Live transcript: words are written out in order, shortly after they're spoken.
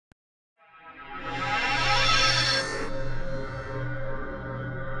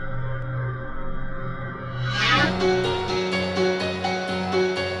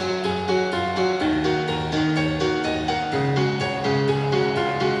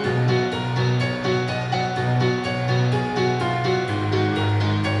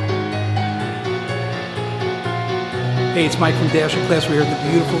Hey, it's Mike from Dasher Class. We're here at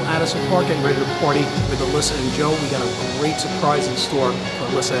the beautiful Addison Park getting ready to party with Alyssa and Joe. We got a great surprise in store for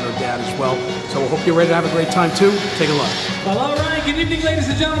Alyssa and her dad as well. So we hope you're ready to have a great time too. Take a look. Well, all right. Good evening, ladies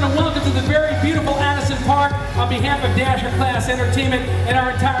and gentlemen, and welcome to the very beautiful Addison Park. On behalf of Dasher Class Entertainment and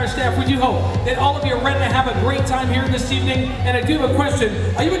our entire staff, we do hope that all of you are ready to have a great time here this evening. And I do have a question.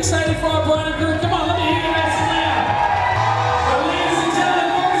 Are you excited for our bride and groom? Come on, let me hear you guys loud. So, ladies and gentlemen,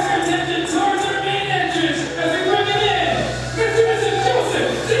 focus your attention towards our main entrance as we bring it in, Mr. and Mrs.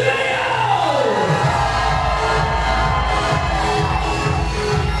 Joseph Alyssa.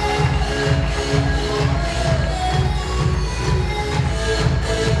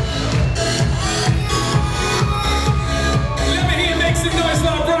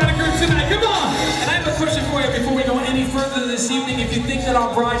 This evening, if you think that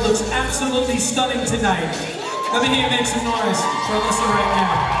our bride looks absolutely stunning tonight, let me hear you make some noise for Alyssa right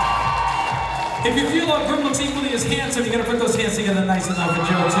now. If you feel our groom looks equally as handsome, you gotta put those hands together nice enough for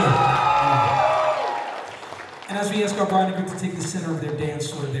Joe too. And as we ask our bride and groom to take the center of their dance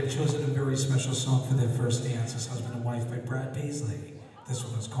floor, they've chosen a very special song for their first dance, as husband and wife by Brad Paisley. This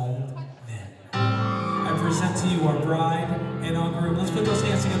one is called Then. I present to you our bride and our groom. Let's put those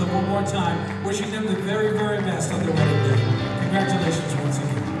hands together one more time, wishing them the very, very best on their wedding day. Congratulations once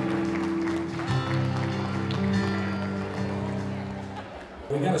again.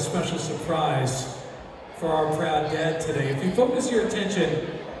 We got a special surprise for our proud dad today. If you focus your attention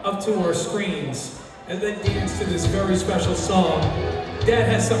up to our screens and then dance to this very special song, Dad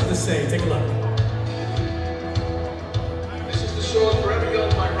has something to say. Take a look. This is the song Forever Young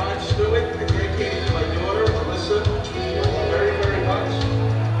by Rod Stewart. I dedicated to my daughter, Alyssa. Very, very much.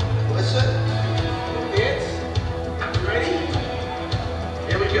 Alyssa, dance. You ready?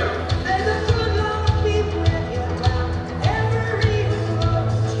 Here we go. There's a good lot of people in your town. Every road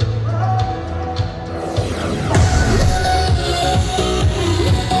you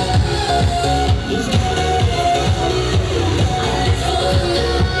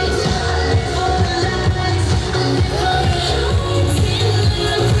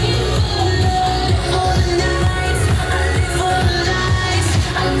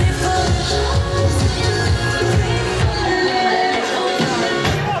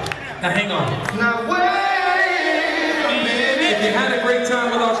Now hang on. Now wait a minute. If you had a great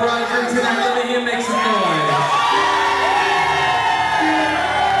time with our bride and groom tonight,